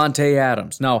 Davante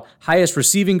Adams. Now, highest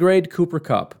receiving grade, Cooper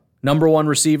Kupp. Number 1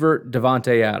 receiver,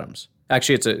 Davante Adams.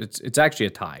 Actually, it's actually a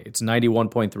tie. It's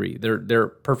 91.3. They're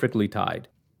perfectly tied.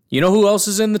 You know who else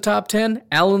is in the top 10?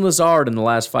 Allen Lazard in the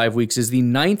last 5 weeks is the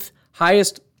 9th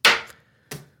highest.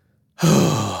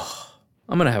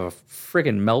 I'm gonna have a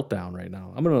freaking meltdown right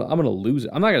now. I'm gonna lose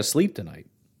it. I'm not gonna sleep tonight.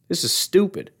 This is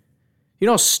stupid. You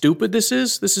know how stupid this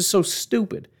is? This is so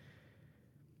stupid.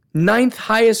 9th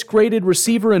highest graded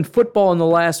receiver in football in the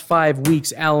last 5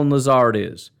 weeks, Allen Lazard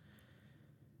is.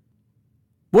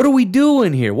 What are we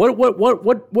doing here?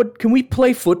 What can we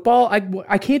play football?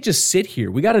 I can't just sit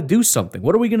here. We got to do something.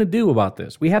 What are we going to do about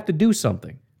this? We have to do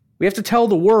something. We have to tell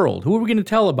the world. Who are we going to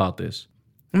tell about this?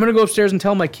 I'm going to go upstairs and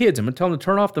tell my kids. I'm going to tell them to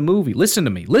turn off the movie. Listen to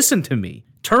me. Listen to me.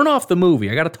 Turn off the movie.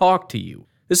 I got to talk to you.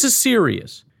 This is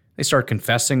serious. They start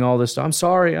confessing all this stuff. I'm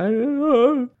sorry.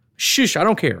 Shush, I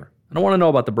don't care. I don't want to know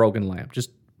about the broken lamp.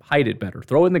 Just hide it better.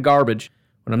 Throw it in the garbage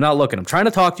when I'm not looking. I'm trying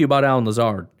to talk to you about Allen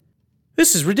Lazard.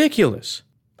 This is ridiculous.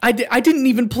 I didn't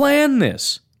even plan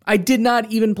this. I did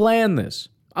not even plan this.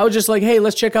 I was just like, hey,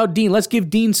 let's check out Dean. Let's give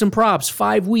Dean some props.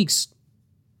 5 weeks,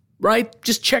 right?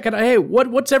 Just check it out. Hey,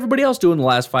 what's everybody else doing the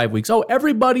last 5 weeks? Oh,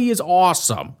 everybody is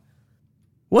awesome.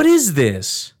 What is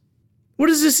this? What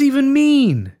does this even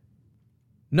mean?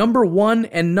 Number 1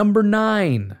 and number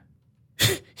 9.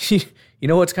 You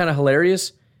know what's kind of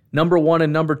hilarious? Number 1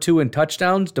 and number 2 in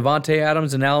touchdowns, Davante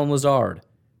Adams and Allen Lazard.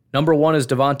 Number 1 is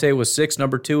Davante with 6.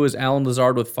 Number 2 is Allen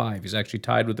Lazard with 5. He's actually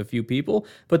tied with a few people,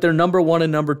 but they're number 1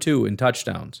 and number 2 in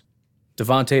touchdowns.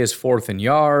 Davante is 4th in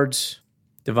yards.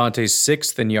 Davante's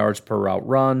 6th in yards per route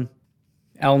run.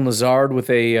 Allen Lazard with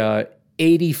a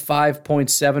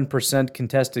 85.7%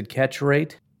 contested catch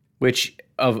rate, which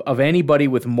of anybody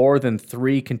with more than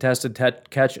 3 contested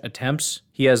catch attempts,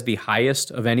 he has the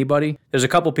highest of anybody. There's a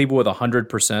couple people with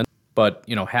 100%, but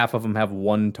half of them have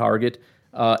 1 target.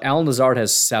 Allen Lazard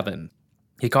has 7.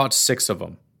 He caught 6 of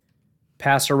them.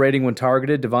 Passer rating when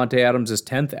targeted, Davante Adams is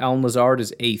 10th. Allen Lazard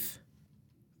is 8th.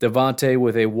 Davante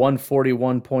with a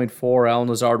 141.4. Allen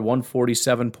Lazard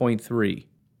 147.3.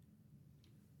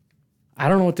 I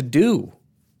don't know what to do.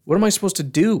 What am I supposed to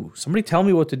do? Somebody tell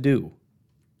me what to do.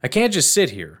 I can't just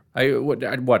sit here. I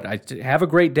have a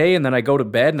great day and then I go to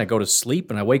bed and I go to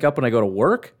sleep and I wake up and I go to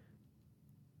work?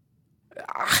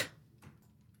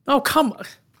 Oh, come on.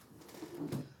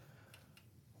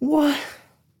 What?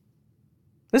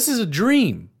 This is a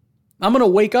dream. I'm going to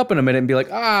wake up in a minute and be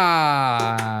like,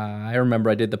 I remember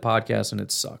I did the podcast and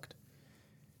it sucked.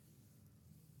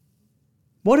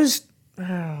 What is...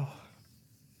 Oh.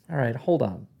 All right, hold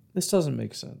on. This doesn't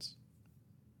make sense.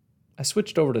 I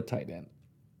switched over to tight end.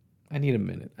 I need a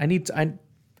minute.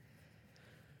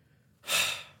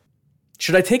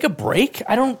 Should I take a break?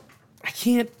 I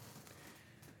can't.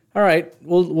 All right,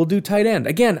 we'll do tight end.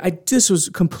 Again, this was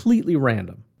completely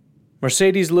random.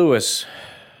 Mercedes Lewis.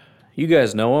 You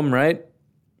guys know him, right?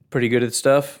 Pretty good at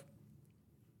stuff.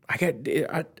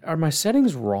 Are my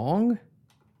settings wrong?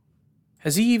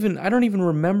 Has he even... I don't even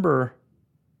remember.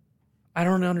 I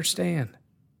don't understand.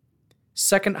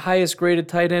 Second highest graded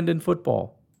tight end in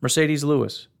football, Mercedes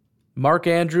Lewis. Mark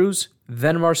Andrews,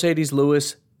 then Mercedes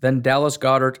Lewis, then Dallas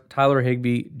Goedert, Tyler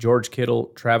Higbee, George Kittle,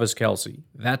 Travis Kelce.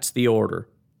 That's the order.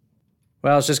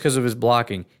 Well, it's just because of his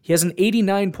blocking. He has an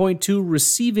 89.2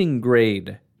 receiving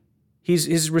grade.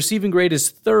 His receiving grade is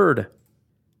third.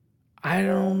 I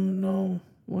don't know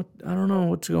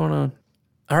what's going on.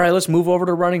 All right, let's move over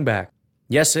to running back.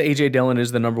 Yes, A.J. Dillon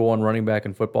is the number one running back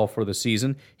in football for the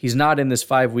season. He's not in this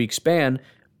 5-week span,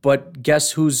 but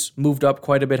guess who's moved up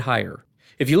quite a bit higher?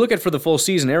 If you look at for the full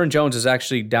season, Aaron Jones is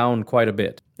actually down quite a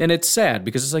bit. And it's sad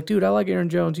because it's like, dude, I like Aaron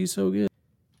Jones. He's so good.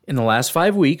 In the last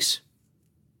 5 weeks,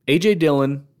 A.J.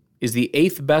 Dillon is the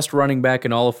 8th best running back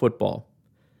in all of football.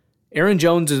 Aaron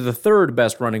Jones is the 3rd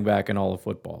best running back in all of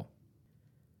football.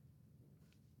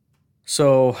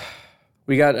 So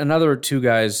we got another 2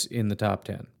 guys in the top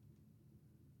 10.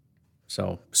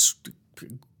 So,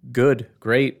 good,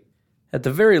 great. At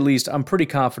the very least, I'm pretty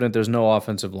confident there's no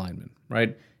offensive lineman,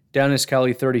 right? Dennis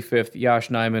Kelly, 35th, Yosh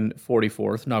Nijman,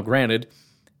 44th. Now, granted,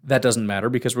 that doesn't matter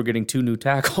because we're getting 2 new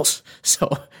tackles. So,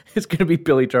 it's going to be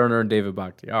Billy Turner and David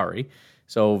Bakhtiari.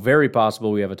 So, very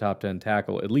possible we have a top 10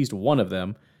 tackle, at least one of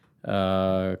them,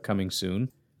 coming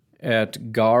soon.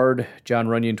 At guard, John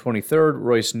Runyon, 23rd,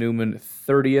 Royce Newman,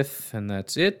 30th, and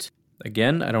that's it.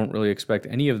 Again, I don't really expect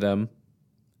any of them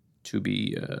to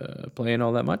be playing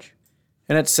all that much.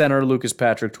 And at center, Lucas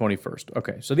Patrick, 21st.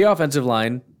 Okay, so the offensive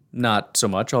line, not so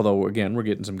much, although, again, we're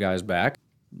getting some guys back.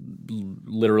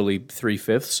 Literally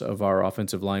 3/5 of our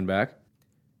offensive line back.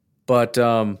 But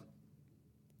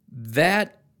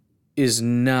that is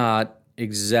not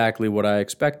exactly what I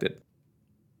expected.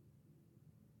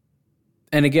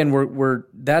 And again,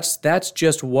 that's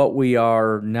just what we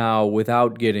are now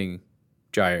without getting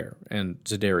Jair and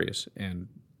Za'Darius and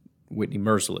Whitney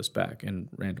Mercilus back and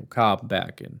Randall Cobb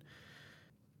back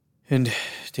and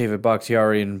David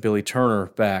Bakhtiari and Billy Turner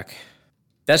back.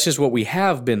 That's just what we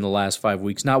have been the last 5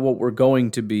 weeks, not what we're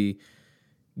going to be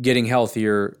getting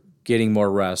healthier, getting more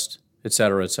rest, et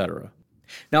cetera, et cetera.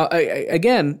 Now,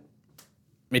 again,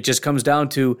 it just comes down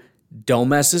to don't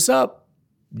mess this up.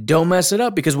 Don't mess it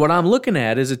up, because what I'm looking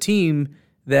at is a team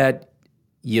that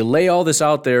you lay all this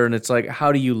out there and it's like,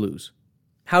 how do you lose?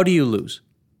 How do you lose?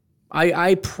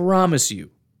 I promise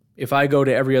you, if I go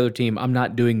to every other team, I'm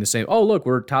not doing the same. Oh, look,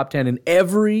 we're top 10 in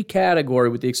every category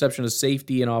with the exception of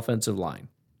safety and offensive line.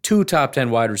 2 top 10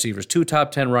 wide receivers, 2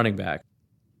 top 10 running back,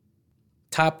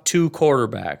 top 2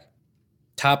 quarterback,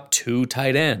 top 2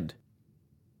 tight end,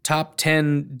 top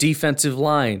 10 defensive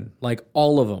line, like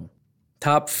all of them,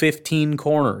 top 15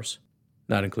 corners,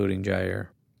 not including Jair.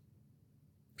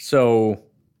 So,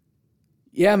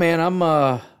 yeah, man,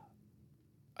 I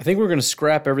think we're going to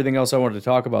scrap everything else I wanted to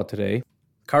talk about today.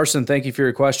 Carson, thank you for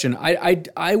your question.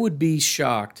 I would be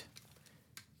shocked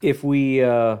if we...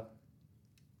 maybe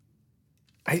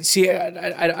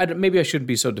I shouldn't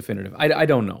be so definitive. I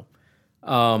don't know.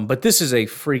 But this is a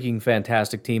freaking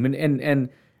fantastic team. And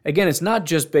again, it's not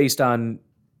just based on,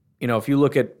 if you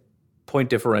look at point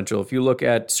differential, if you look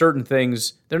at certain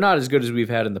things, they're not as good as we've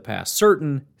had in the past.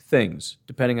 Certain things,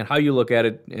 depending on how you look at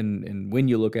it and when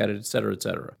you look at it, et cetera, et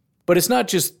cetera. But it's not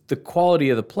just the quality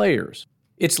of the players.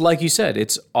 It's like you said,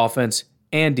 it's offense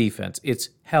and defense. It's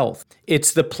health.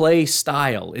 It's the play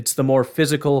style. It's the more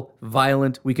physical,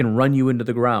 violent, we can run you into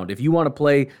the ground. If you want to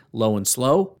play low and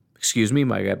slow, excuse me,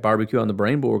 I got barbecue on the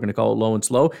brain, but we're going to call it low and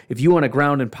slow. If you want to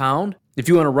ground and pound, if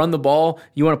you want to run the ball,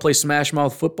 you want to play smash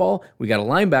mouth football, we got a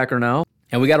linebacker now,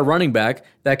 and we got a running back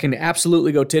that can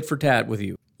absolutely go tit for tat with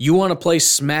you. You want to play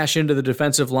smash into the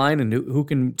defensive line and who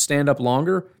can stand up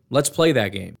longer? Let's play that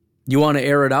game. You want to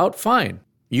air it out? Fine.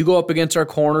 You go up against our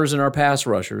corners and our pass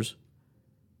rushers.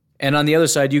 And on the other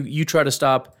side, you try to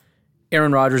stop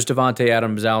Aaron Rodgers, Devontae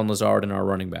Adams, Allen Lazard, and our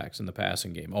running backs in the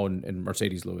passing game. Oh, and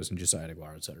Mercedes Lewis and Josiah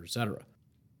Aguilar, et cetera, et cetera.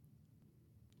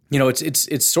 You know,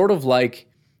 it's sort of like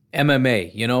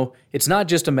MMA, you know? It's not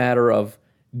just a matter of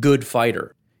good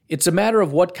fighter. It's a matter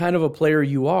of what kind of a player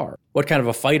you are, what kind of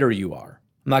a fighter you are.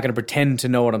 I'm not going to pretend to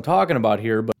know what I'm talking about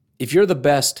here, but if you're the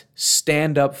best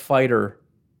stand-up fighter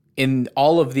in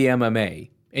all of the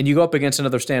MMA, and you go up against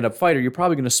another stand-up fighter, you're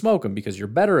probably going to smoke him because you're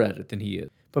better at it than he is.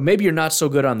 But maybe you're not so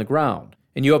good on the ground,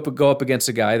 and you go up against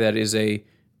a guy that is a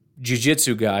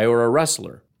jiu-jitsu guy or a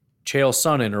wrestler, Chael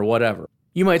Sonnen or whatever.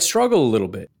 You might struggle a little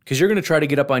bit because you're going to try to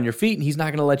get up on your feet, and he's not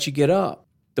going to let you get up.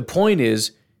 The point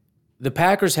is, the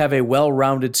Packers have a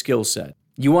well-rounded skill set.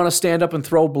 You want to stand up and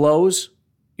throw blows?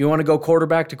 You want to go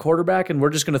quarterback to quarterback, and we're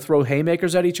just going to throw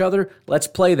haymakers at each other? Let's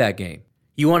play that game.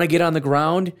 You want to get on the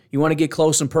ground? You want to get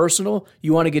close and personal?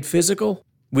 You want to get physical?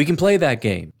 We can play that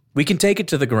game. We can take it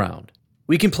to the ground.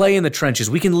 We can play in the trenches.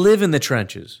 We can live in the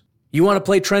trenches. You want to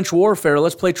play trench warfare?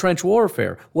 Let's play trench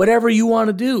warfare. Whatever you want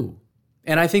to do.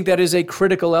 And I think that is a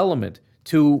critical element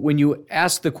to when you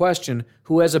ask the question,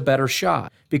 who has a better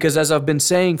shot? Because as I've been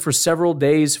saying for several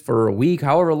days, for a week,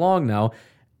 however long now,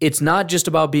 it's not just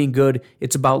about being good,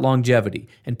 it's about longevity.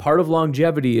 And part of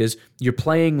longevity is you're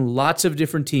playing lots of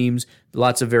different teams,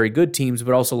 lots of very good teams,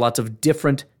 but also lots of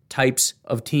different types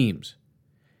of teams.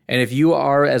 And if you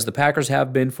are, as the Packers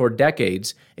have been for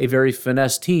decades, a very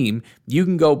finesse team, you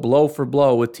can go blow for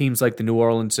blow with teams like the New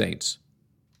Orleans Saints.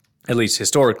 At least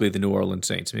historically, the New Orleans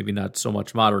Saints. Maybe not so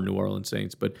much modern New Orleans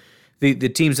Saints, but the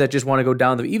teams that just want to go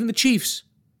down, even the Chiefs.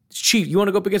 You want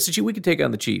to go up against the Chiefs? We can take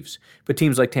on the Chiefs. But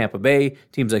teams like Tampa Bay,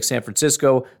 teams like San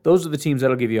Francisco, those are the teams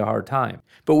that'll give you a hard time.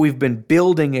 But we've been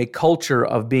building a culture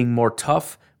of being more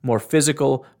tough, more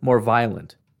physical, more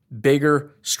violent.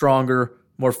 Bigger, stronger,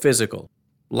 more physical.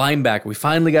 Linebacker. We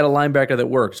finally got a linebacker that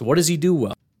works. What does he do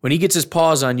well? When he gets his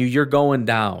paws on you, you're going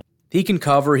down. He can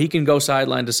cover. He can go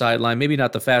sideline to sideline. Maybe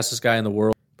not the fastest guy in the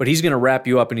world, but he's going to wrap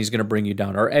you up and he's going to bring you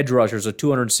down. Our edge rushers are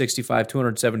 265,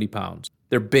 270 pounds.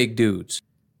 They're big dudes.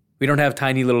 We don't have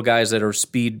tiny little guys that are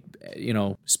speed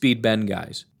bend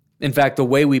guys. In fact, the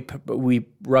way we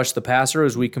rush the passer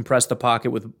is we compress the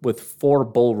pocket with 4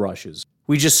 bull rushes.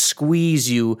 We just squeeze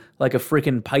you like a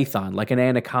freaking python, like an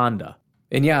anaconda.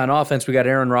 And yeah, on offense, we got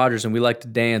Aaron Rodgers, and we like to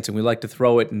dance, and we like to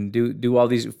throw it and do all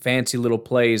these fancy little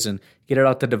plays and get it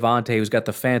out to Devontae, who's got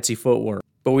the fancy footwork.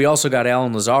 But we also got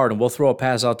Allen Lazard, and we'll throw a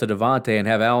pass out to Devontae and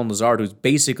have Allen Lazard, who's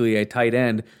basically a tight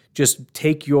end, just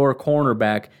take your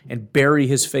cornerback and bury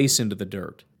his face into the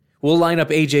dirt. We'll line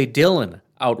up A.J. Dillon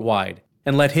out wide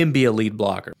and let him be a lead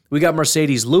blocker. We got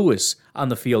Mercedes Lewis on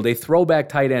the field, a throwback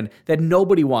tight end that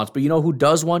nobody wants. But you know who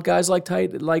does want guys like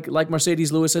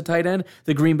Mercedes Lewis at tight end?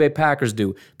 The Green Bay Packers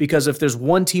do. Because if there's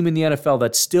one team in the NFL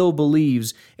that still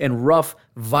believes in rough,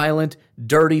 violent,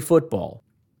 dirty football,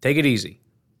 take it easy.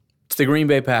 It's the Green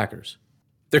Bay Packers.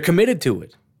 They're committed to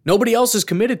it. Nobody else is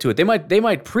committed to it. They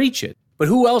might preach it. But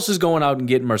who else is going out and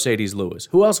getting Mercedes Lewis?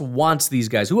 Who else wants these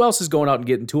guys? Who else is going out and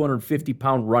getting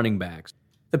 250-pound running backs?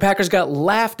 The Packers got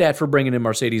laughed at for bringing in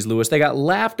Mercedes Lewis. They got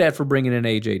laughed at for bringing in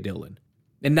A.J. Dillon.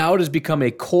 And now it has become a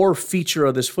core feature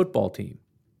of this football team.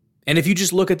 And if you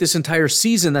just look at this entire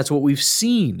season, that's what we've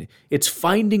seen. It's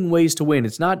finding ways to win.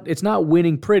 It's not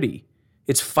winning pretty.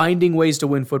 It's finding ways to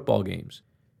win football games.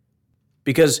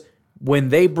 Because when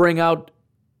they bring out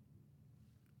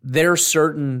their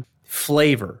certain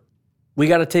flavor, we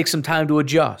got to take some time to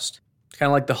adjust. It's kind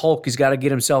of like the Hulk. He's got to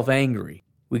get himself angry.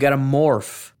 We got to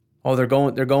morph. Oh, they're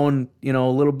going, a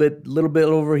little bit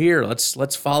over here.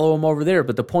 Let's follow them over there.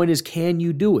 But the point is, can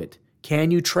you do it? Can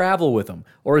you travel with them?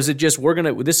 Or is it just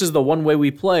this is the one way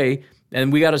we play,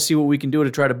 and we got to see what we can do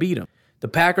to try to beat them? The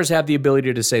Packers have the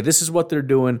ability to say, this is what they're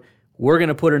doing. We're going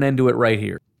to put an end to it right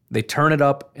here. They turn it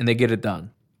up, and they get it done.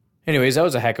 Anyways, that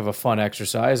was a heck of a fun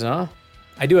exercise, huh?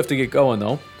 I do have to get going,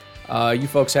 though. You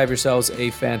folks have yourselves a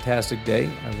fantastic day.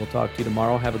 I will talk to you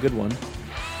tomorrow. Have a good one.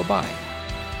 Bye-bye.